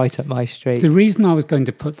 That's right up my street. The reason I was going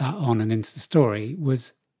to put that on an Insta story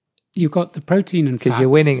was you got the protein and fats. Because you're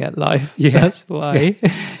winning at life. Yeah. That's why.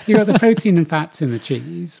 Yeah. You got the protein and fats in the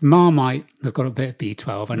cheese. Marmite has got a bit of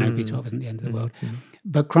B12. I know B12 isn't the end of the world.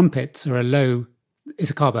 But crumpets are it's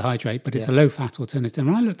a carbohydrate, but it's a low-fat alternative.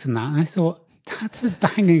 And I looked at that and I thought,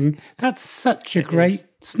 that's such a great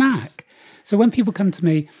snack. So when people come to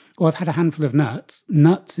me, I've had a handful of nuts.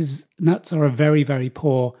 Nuts are a very, very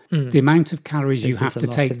poor. The amount of calories you have to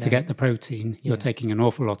take to get the protein, you're taking an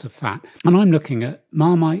awful lot of fat. And I'm looking at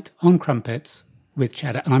Marmite on crumpets with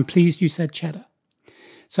cheddar. And I'm pleased you said cheddar.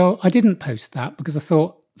 So I didn't post that because I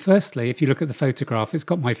thought, firstly, if you look at the photograph, it's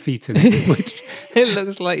got my feet in it, which it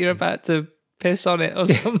looks like you're about to piss on it or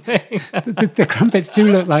something. the crumpets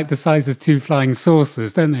do look like the size of 2 flying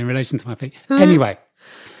saucers, don't they, in relation to my feet? Anyway.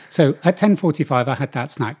 So at 10:45, I had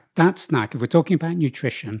that snack. That snack, if we're talking about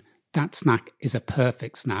nutrition, that snack is a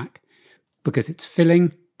perfect snack because it's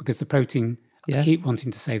filling, because the protein, I keep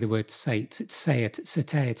wanting to say the word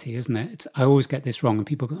satiety, isn't it? I always get this wrong and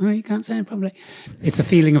people go, you can't say it properly. It's a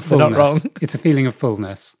feeling of fullness. Not wrong. It's a feeling of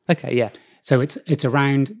fullness. Okay, yeah. So it's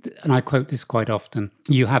around, and I quote this quite often,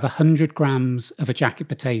 you have 100 grams of a jacket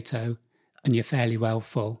potato and you're fairly well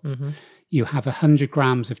full. You have 100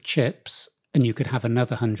 grams of chips and you could have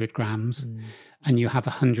another 100 grams, and you have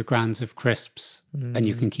 100 grams of crisps, and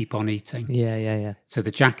you can keep on eating. Yeah. So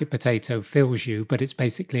the jacket potato fills you, but it's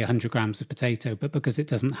basically 100 grams of potato, but because it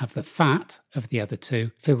doesn't have the fat of the other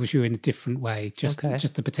 2, fills you in a different way. Just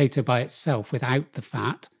the potato by itself, without the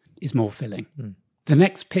fat, is more filling. The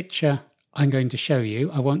next picture I'm going to show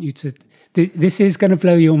you, I want you to... This is going to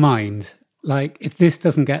blow your mind. Like, if this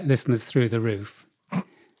doesn't get listeners through the roof.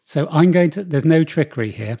 So I'm going to... There's no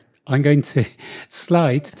trickery here. I'm going to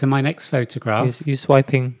slide to my next photograph. You're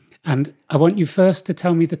swiping. And I want you first to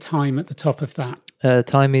tell me the time at the top of that. The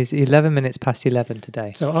time is 11 minutes past 11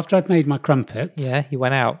 today. So after I'd made my crumpets... Yeah, you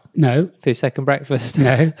went out. No. For your second breakfast.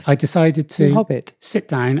 No, I decided to Hobbit. sit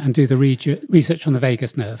down and do the research on the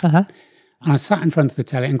vagus nerve. And I sat in front of the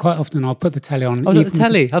telly, and quite often I'll put the telly on. Oh, the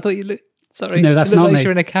telly? I thought you looked... Sorry. No, that's not like me.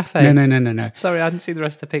 You're in a cafe. No. Sorry, I didn't see the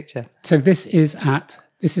rest of the picture. So this is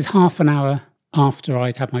half an hour after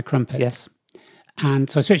I'd had my crumpets. Yes. And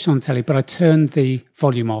so I switched on the telly, but I turned the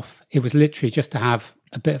volume off. It was literally just to have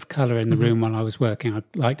a bit of colour in the room while I was working.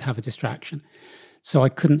 I'd like to have a distraction. So I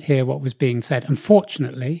couldn't hear what was being said.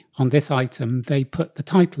 Unfortunately, on this item, they put the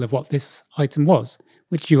title of what this item was,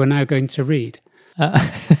 which you are now going to read.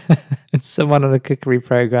 It's someone on a cookery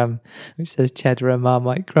programme which says cheddar and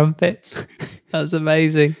Marmite crumpets. That's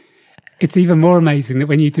amazing. It's even more amazing that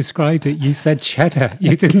when you described it, you said cheddar.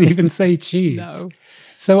 You didn't even say cheese. No.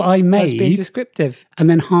 So I made... That's being descriptive. And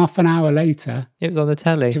then half an hour later... It was on the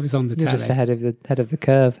telly. It was on the telly. You're just ahead of the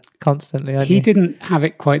curve constantly, aren't you? He didn't have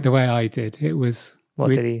it quite the way I did. It was...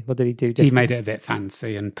 What did he do different? He made it a bit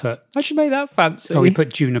fancy and put... How'd you make that fancy? Oh, he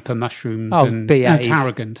put juniper mushrooms and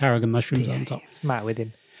tarragon mushrooms on top. What's the matter with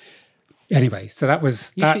him? Anyway, so that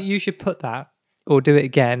was... You should put that, or do it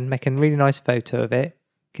again, make a really nice photo of it,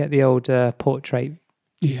 get the old portrait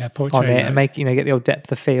on it, and make get the old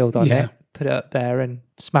depth of field on it, put it up there and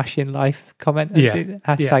smash in life, comment, and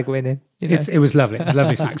hashtag winning. It was lovely. It was a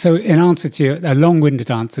lovely snack. So in answer to a long-winded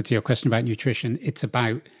answer to your question about nutrition, it's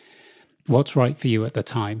about what's right for you at the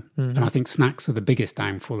time. And I think snacks are the biggest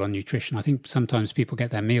downfall on nutrition. I think sometimes people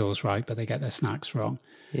get their meals right, but they get their snacks wrong.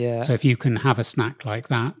 Yeah. So if you can have a snack like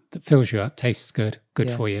that fills you up, tastes good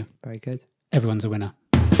for you. Very good. Everyone's a winner.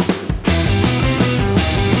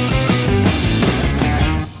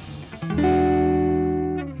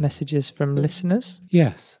 Messages from listeners?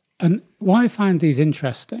 Yes. And why I found these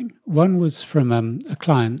interesting, one was from a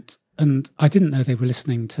client, and I didn't know they were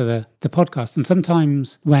listening to the podcast. And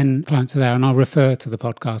sometimes when clients are there, and I'll refer to the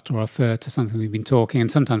podcast or refer to something we've been talking,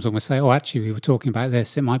 and sometimes when we say, oh, actually, we were talking about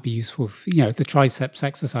this, it might be useful for, the triceps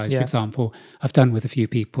exercise, for example, I've done with a few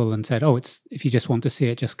people and said, oh, if you just want to see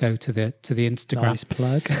it, just go to the Instagram. Nice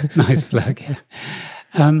plug. Nice plug,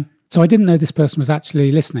 yeah. So I didn't know this person was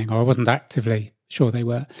actually listening, or I wasn't actively sure they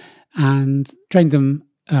were, and trained them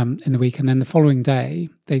in the week. And then the following day,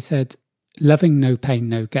 they said, loving no pain,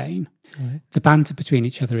 no gain. Right. The banter between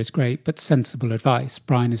each other is great, but sensible advice.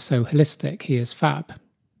 Brian is so holistic. He is fab.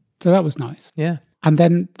 So that was nice. Yeah. And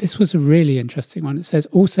then this was a really interesting one. It says,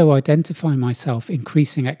 also identify myself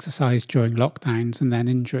increasing exercise during lockdowns and then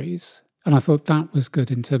injuries. And I thought that was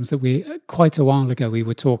good in terms that quite a while ago, we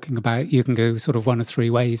were talking about you can go sort of one of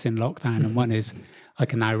three ways in lockdown. And one is I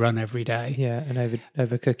can now run every day. Yeah, and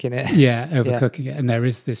overcooking it. Yeah, overcooking it. And there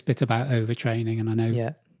is this bit about overtraining. And I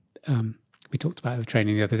know we talked about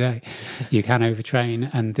overtraining the other day. You can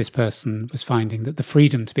overtrain. And this person was finding that the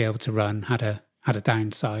freedom to be able to run had a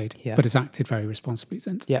downside, but has acted very responsibly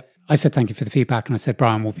since. Yeah. I said thank you for the feedback, and I said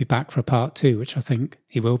Brian will be back for a part 2, which I think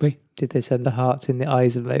he will be. Did they send the hearts in the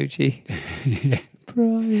eyes emoji? Yeah.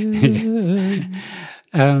 Brian. Yes.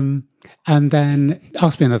 And then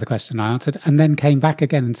asked me another question. I answered, and then came back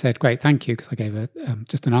again and said, "Great, thank you," because I gave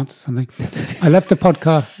just an answer to something. I love the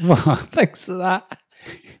podcast. What? Thanks for that.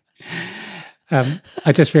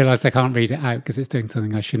 I just realised I can't read it out because it's doing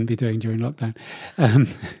something I shouldn't be doing during lockdown.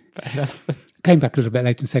 Fair enough. Came back a little bit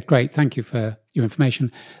later and said, great, thank you for your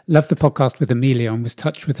information. Loved the podcast with Amelia and was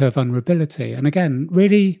touched with her vulnerability. And again,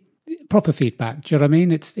 really proper feedback. Do you know what I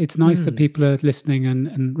mean? It's nice that people are listening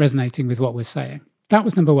and resonating with what we're saying. That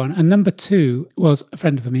was number 1. And number 2 was a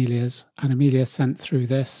friend of Amelia's, and Amelia sent through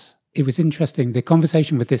this. It was interesting. The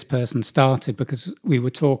conversation with this person started because we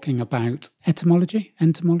were talking about entomology.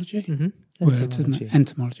 Mm-hmm. Words, isn't it?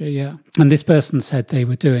 Entomology, yeah. And this person said they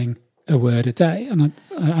were doing a word a day. And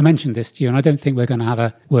I mentioned this to you, and I don't think we're going to have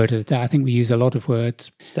a word of the day. I think we use a lot of words.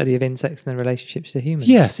 Study of insects and their relationships to humans.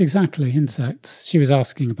 Yes, exactly. Insects. She was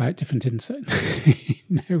asking about different insects.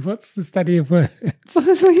 No, what's the study of words? Well,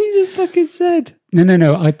 that's what you just fucking said. No.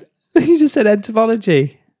 You just said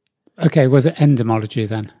entomology. Okay, was it entomology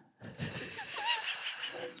then?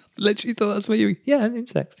 Literally thought that's what you... Yeah,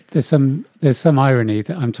 insects. There's some irony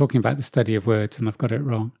that I'm talking about the study of words and I've got it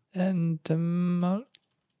wrong.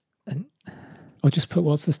 Or just put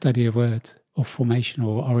what's the study of words, or formation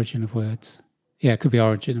or origin of words. Yeah, it could be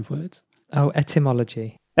origin of words. Oh,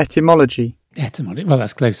 etymology. Etymology. Etymology. Well,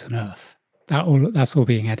 that's close enough. That's all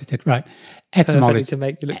being edited. Right. Etymology. Perfectly to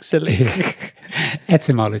make you look silly.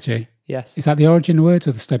 Etymology. Yes. Is that the origin of words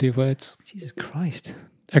or the study of words? Jesus Christ.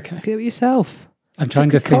 Okay. Look at it yourself. I'm trying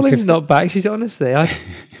to think. Colin's not back. She's honestly, I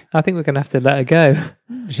think we're going to have to let her go.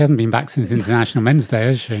 She hasn't been back since International Men's Day,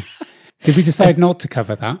 has she? Did we decide not to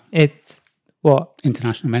cover that? It's what?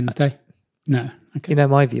 International Men's Day? No. Okay. You know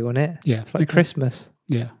my view on it. Yeah. It's like Christmas.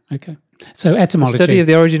 Yeah. Okay. So etymology. The study of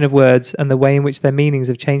the origin of words and the way in which their meanings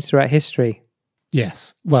have changed throughout history.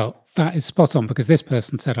 Yes. Well, that is spot on because this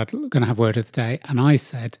person said I'm going to have word of the day, and I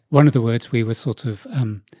said one of the words we were sort of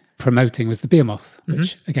promoting was the behemoth,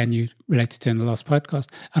 which again you related to in the last podcast.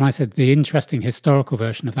 And I said the interesting historical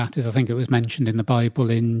version of that is I think it was mentioned in the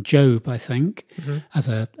Bible in Job, I think, as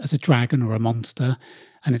a dragon or a monster,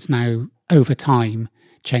 and it's now over time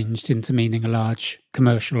changed into meaning a large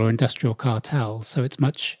commercial or industrial cartel. So it's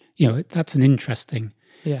much, that's an interesting.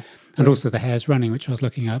 Yeah. And also the hares running, which I was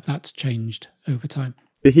looking up, that's changed over time.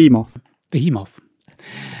 Behemoth.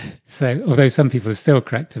 So, although some people are still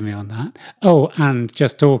correcting me on that. Oh, and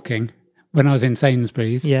just talking, when I was in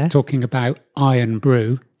Sainsbury's, talking about iron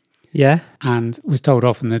brew. Yeah. And was told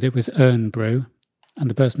often that it was Ern brew. And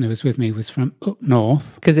the person who was with me was from up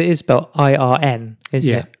north. Because it is spelled IRN,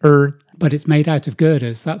 isn't it? Ern. But it's made out of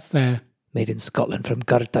girders. That's their... Made in Scotland from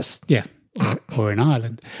girders. Yeah. Or in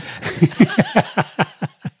Ireland.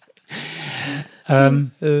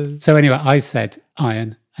 So anyway, I said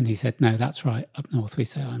iron. And he said, no, that's right. Up north, we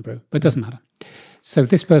say iron brew. But it doesn't matter. So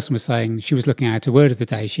this person was saying she was looking at a word of the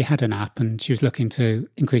day. She had an app and she was looking to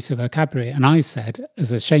increase her vocabulary. And I said, as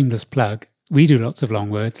a shameless plug, we do lots of long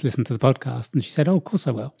words. Listen to the podcast. And she said, oh, of course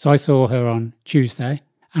I will. So I saw her on Tuesday.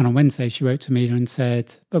 And on Wednesday, she wrote to me and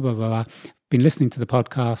said, blah, blah, blah, blah. Been listening to the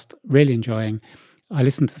podcast, really enjoying. I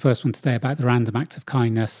listened to the first one today about the random act of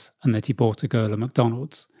kindness and that he bought a girl at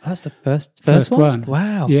McDonald's. That's the first one?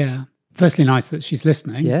 Wow. Yeah. Firstly, nice that she's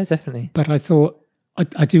listening. Yeah, definitely. But I thought,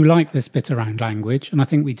 I do like this bit around language, and I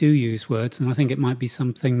think we do use words, and I think it might be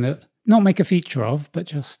something that, not make a feature of, but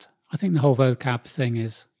just, I think the whole vocab thing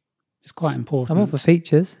is quite important. I'm all for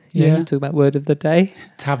features. Yeah. Talk about word of the day.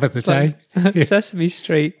 Tab of the day. Like Sesame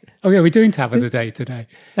Street. Oh yeah, we're doing tab of the day today.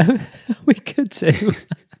 We could do.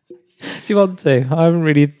 Do you want to? I haven't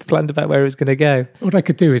really planned about where it's going to go. What I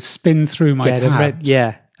could do is spin through my tabs.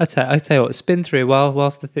 Yeah. I tell you what, spin through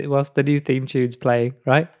whilst the new theme tune's playing,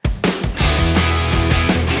 right?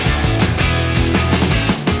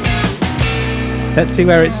 Let's see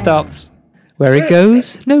where it stops. Where it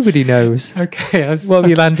goes, nobody knows. Okay. What have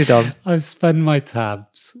you landed on? I've spun my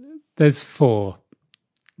tabs. There's 4.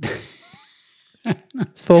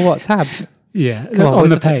 It's for what? Tabs? Yeah, Come on, on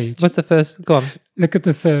the page. What's the first? Go on. Look at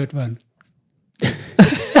the third one.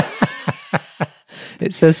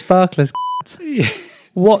 It says sparklers.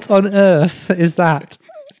 What on earth is that?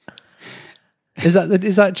 Is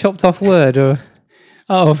that chopped off word or?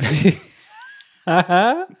 Oh, it's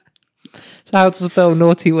how to spell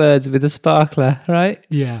naughty words with a sparkler, right?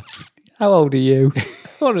 Yeah. How old are you?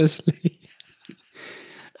 Honestly,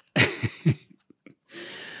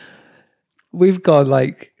 we've gone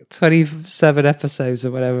like 27 episodes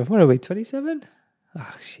or whatever. What are we? 27?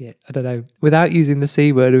 Oh shit! I don't know. Without using the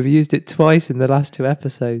C word, we've used it twice in the last 2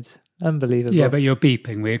 episodes. Unbelievable. Yeah, but you're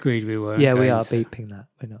beeping. We agreed we weren't. Yeah, we are beeping that.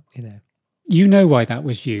 We're not. You know why that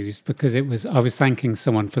was used? Because I was thanking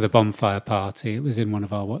someone for the bonfire party. It was in one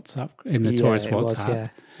of our WhatsApp, in the tourist WhatsApp. Was, yeah.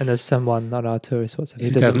 And there's someone on our tourist WhatsApp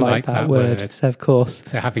who doesn't like that word. So of course.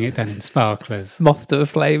 So having it done in sparklers. Moth to a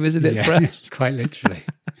flame, isn't it, for us? Quite literally.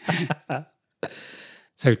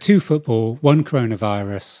 So 2 football, 1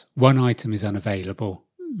 coronavirus, 1 item is unavailable,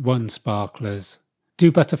 1 sparklers.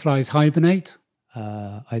 Do butterflies hibernate?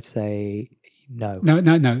 I'd say no.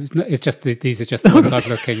 No. It's just these are just the ones I'm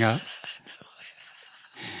looking at.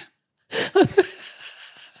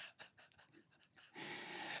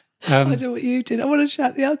 I don't know what you did. I want to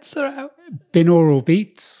shout the answer out. Binaural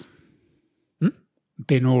beats.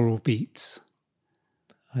 Binaural beats.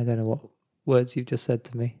 I don't know what words you've just said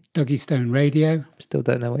to me. Dougie Stone radio. Still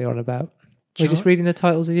don't know what you're on about. We're just reading the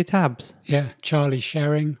titles of your tabs. Yeah. Charlie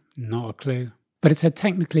Shering. Not a clue. But it said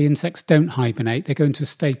technically insects don't hibernate. They go into a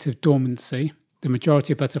state of dormancy. The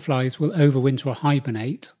majority of butterflies will overwinter or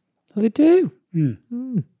hibernate. Oh, they do?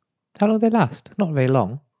 How long do they last? Not very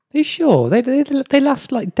long. Are you sure? They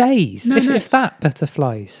last like days. If that,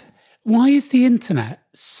 butterflies. Why is the internet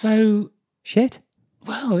so... Shit?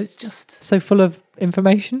 Well, it's just... So full of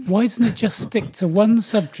information? Why doesn't it just stick to one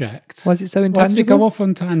subject? Why is it so intangible? Why does it go off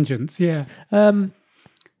on tangents? Yeah.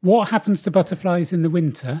 What happens to butterflies in the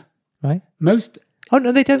winter? Right. Most... Oh,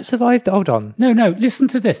 no, they don't survive. Hold on. No, listen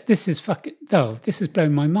to this. This is fucking... Oh, this has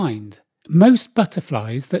blown my mind. Most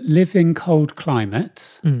butterflies that live in cold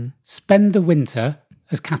climates spend the winter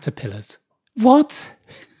as caterpillars. What?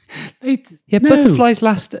 Butterflies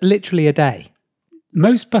last literally a day.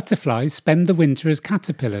 Most butterflies spend the winter as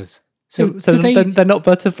caterpillars. So they're not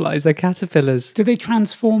butterflies, they're caterpillars. Do they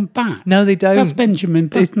transform back? No, they don't. That's Benjamin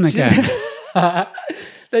Button again.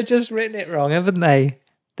 They've just written it wrong, haven't they?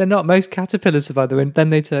 They're not. Most caterpillars survive the winter, then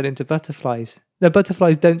they turn into butterflies. The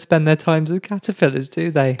butterflies don't spend their time as caterpillars, do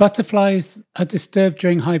they? Butterflies are disturbed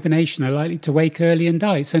during hibernation, are likely to wake early and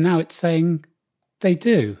die. So now it's saying they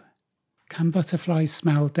do. Can butterflies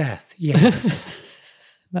smell death? Yes.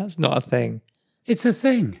 That's not a thing. It's a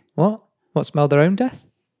thing. What? Smell their own death?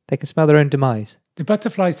 They can smell their own demise. The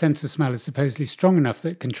butterfly's sense of smell is supposedly strong enough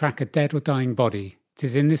that it can track a dead or dying body. It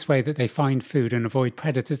is in this way that they find food and avoid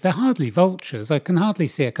predators. They're hardly vultures. I can hardly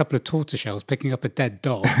see a couple of tortoiseshells picking up a dead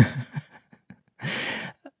dog.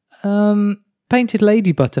 Painted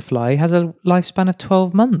lady butterfly has a lifespan of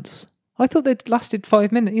 12 months. I thought they'd lasted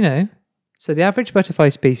 5 minutes, So the average butterfly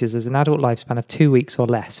species has an adult lifespan of 2 weeks or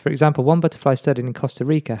less. For example, one butterfly studied in Costa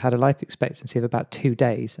Rica had a life expectancy of about 2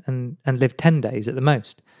 days and lived 10 days at the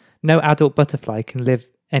most. No adult butterfly can live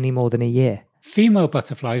any more than a year. Female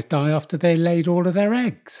butterflies die after they laid all of their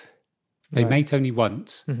eggs. They mate only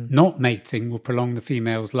once. Mm-hmm. Not mating will prolong the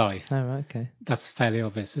female's life. Oh, right, okay. That's fairly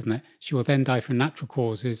obvious, isn't it? She will then die from natural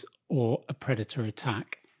causes or a predator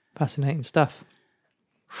attack. Fascinating stuff.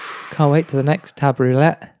 Can't wait to the next tab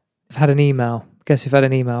roulette. I've had an email. Guess who've had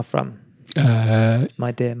an email from?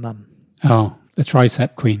 My dear mum. Oh, the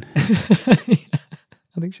tricep queen. Yeah,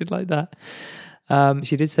 I think she'd like that.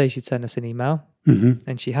 She did say she'd send us an email,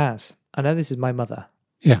 and she has. I know this is my mother.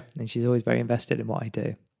 Yeah. And she's always very invested in what I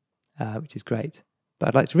do, which is great. But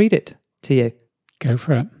I'd like to read it to you. Go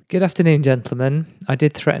for it. Good afternoon, gentlemen. I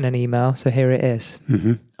did threaten an email, so here it is.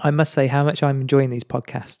 I must say how much I'm enjoying these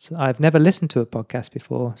podcasts. I've never listened to a podcast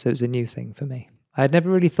before, so it's a new thing for me. I had never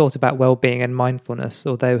really thought about well-being and mindfulness,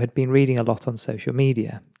 although had been reading a lot on social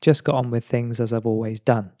media. Just got on with things as I've always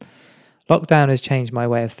done. Lockdown has changed my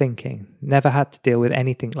way of thinking. Never had to deal with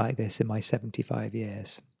anything like this in my 75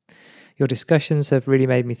 years. Your discussions have really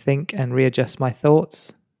made me think and readjust my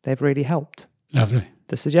thoughts. They've really helped. Lovely.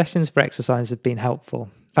 The suggestions for exercise have been helpful.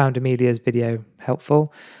 Found Amelia's video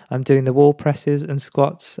helpful. I'm doing the wall presses and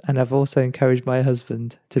squats, and I've also encouraged my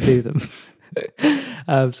husband to do them.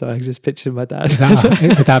 So I just pictured my dad.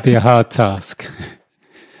 Would that be a hard task?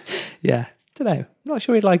 Yeah, don't know. Not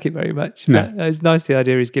sure he'd like it very much. No. But it's nice the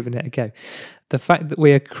idea he's giving it a go. The fact that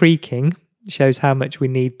we are creaking shows how much we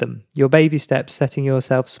need them. Your baby steps, setting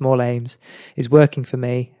yourself small aims, is working for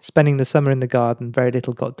me. Spending the summer in the garden, very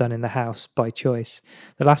little got done in the house by choice.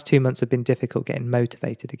 The last 2 months have been difficult getting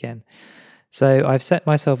motivated again. So I've set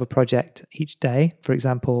myself a project each day. For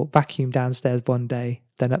example, vacuum downstairs one day,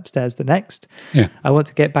 then upstairs the next. Yeah. I want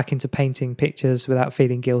to get back into painting pictures without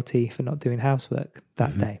feeling guilty for not doing housework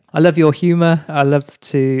that day. I love your humour. I love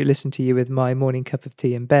to listen to you with my morning cup of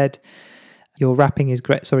tea in bed. Your rapping is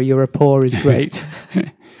great. Sorry, your rapport is great.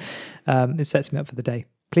 It sets me up for the day.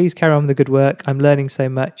 Please carry on with the good work. I'm learning so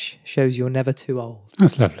much. Shows you're never too old.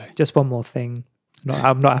 That's lovely. Just one more thing.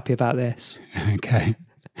 I'm not happy about this. Okay.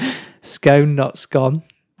 Scone, not scone.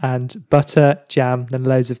 And butter, jam, then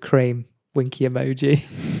loads of cream. Winky emoji.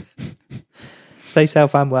 Stay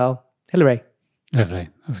safe and well. Hillary. Lovely.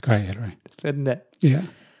 That's great, Hillary. Isn't it? Yeah.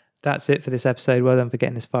 That's it for this episode. Well done for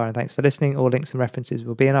getting this far, and thanks for listening. All links and references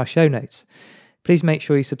will be in our show notes. Please make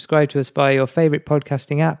sure you subscribe to us via your favourite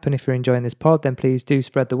podcasting app, and if you're enjoying this pod, then please do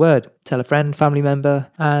spread the word. Tell a friend, family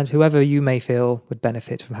member, and whoever you may feel would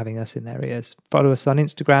benefit from having us in their ears. Follow us on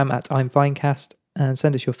Instagram at I'mFinecast, and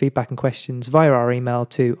send us your feedback and questions via our email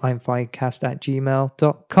to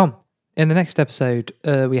imfinecast@gmail.com. In the next episode,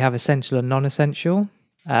 we have essential and non-essential,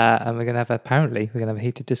 and we're going to have a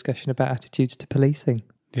heated discussion about attitudes to policing.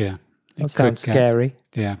 Yeah. That sounds scary.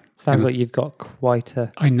 Yeah. Sounds like you've got quite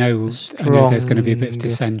a I know there's going to be a bit of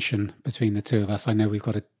dissension between the two of us. I know we're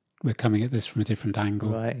coming at this from a different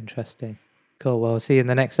angle. Right, interesting. Cool. Well, I'll see you in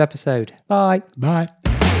the next episode. Bye. Bye.